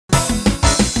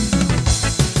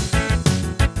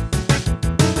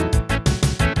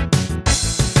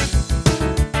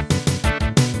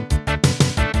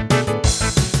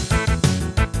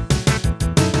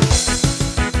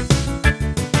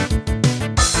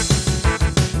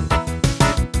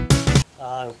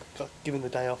given the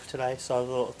day off today,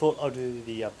 so I thought I'd do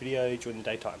the video during the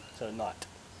daytime, so at night.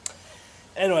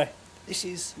 Anyway, this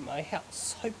is my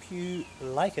house. Hope you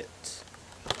like it.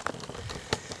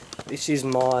 This is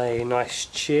my nice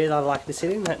chair that I like to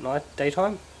sit in at night,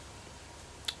 daytime.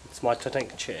 It's my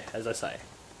Tatanka chair, as I say.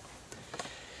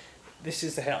 This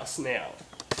is the house now.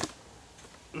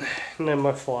 And then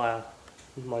my fire,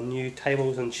 my new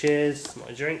tables and chairs,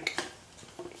 my drink.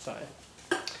 So,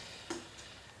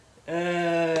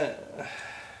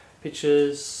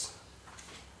 pictures.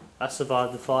 I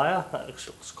survived the fire. That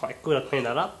looks quite good. I cleaned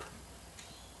that up.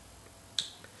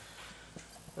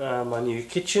 My new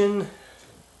kitchen.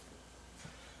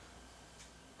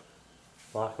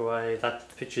 Microwave.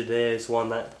 That picture there is one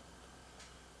that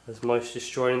was most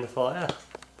destroyed in the fire,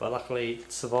 but luckily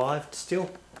it survived still.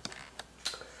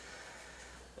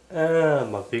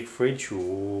 My big fridge.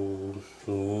 Ooh.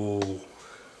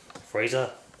 Freezer.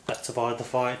 That survived the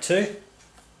fire too.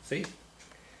 See?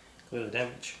 Look at the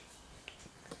damage.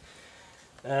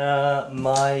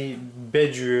 My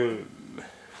bedroom.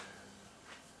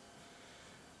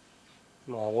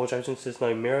 My wardrobe, since there's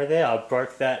no mirror there, I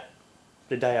broke that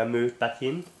the day I moved back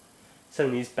in.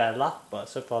 7 years bad luck, but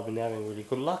so far I've been having really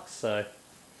good luck, so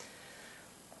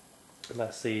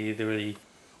that's the really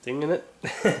thing in it.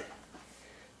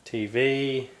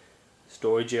 TV,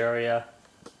 storage area,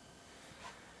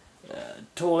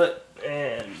 toilet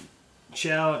and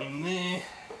shower in there.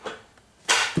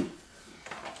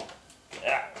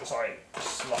 Sorry,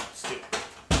 just locked still.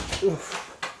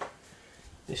 Oof.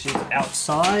 This is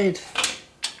outside.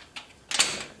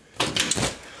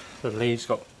 The leaves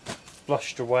got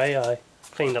flushed away. I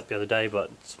cleaned up the other day, but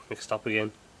it's mixed up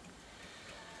again.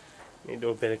 Need to do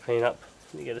a better clean up.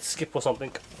 Need to get a skip or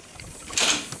something.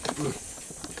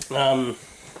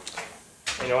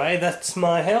 Anyway, that's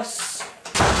my house.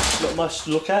 Not much to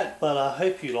look at, but I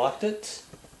hope you liked it.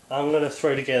 I'm going to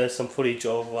throw together some footage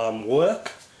of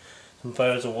work, some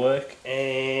photos of work,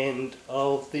 and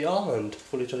of the island,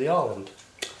 footage of the island.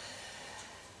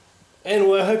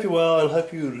 Anyway, I hope you're well and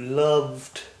hope you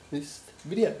loved this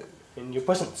video and your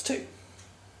presents too.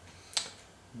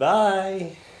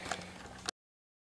 Bye!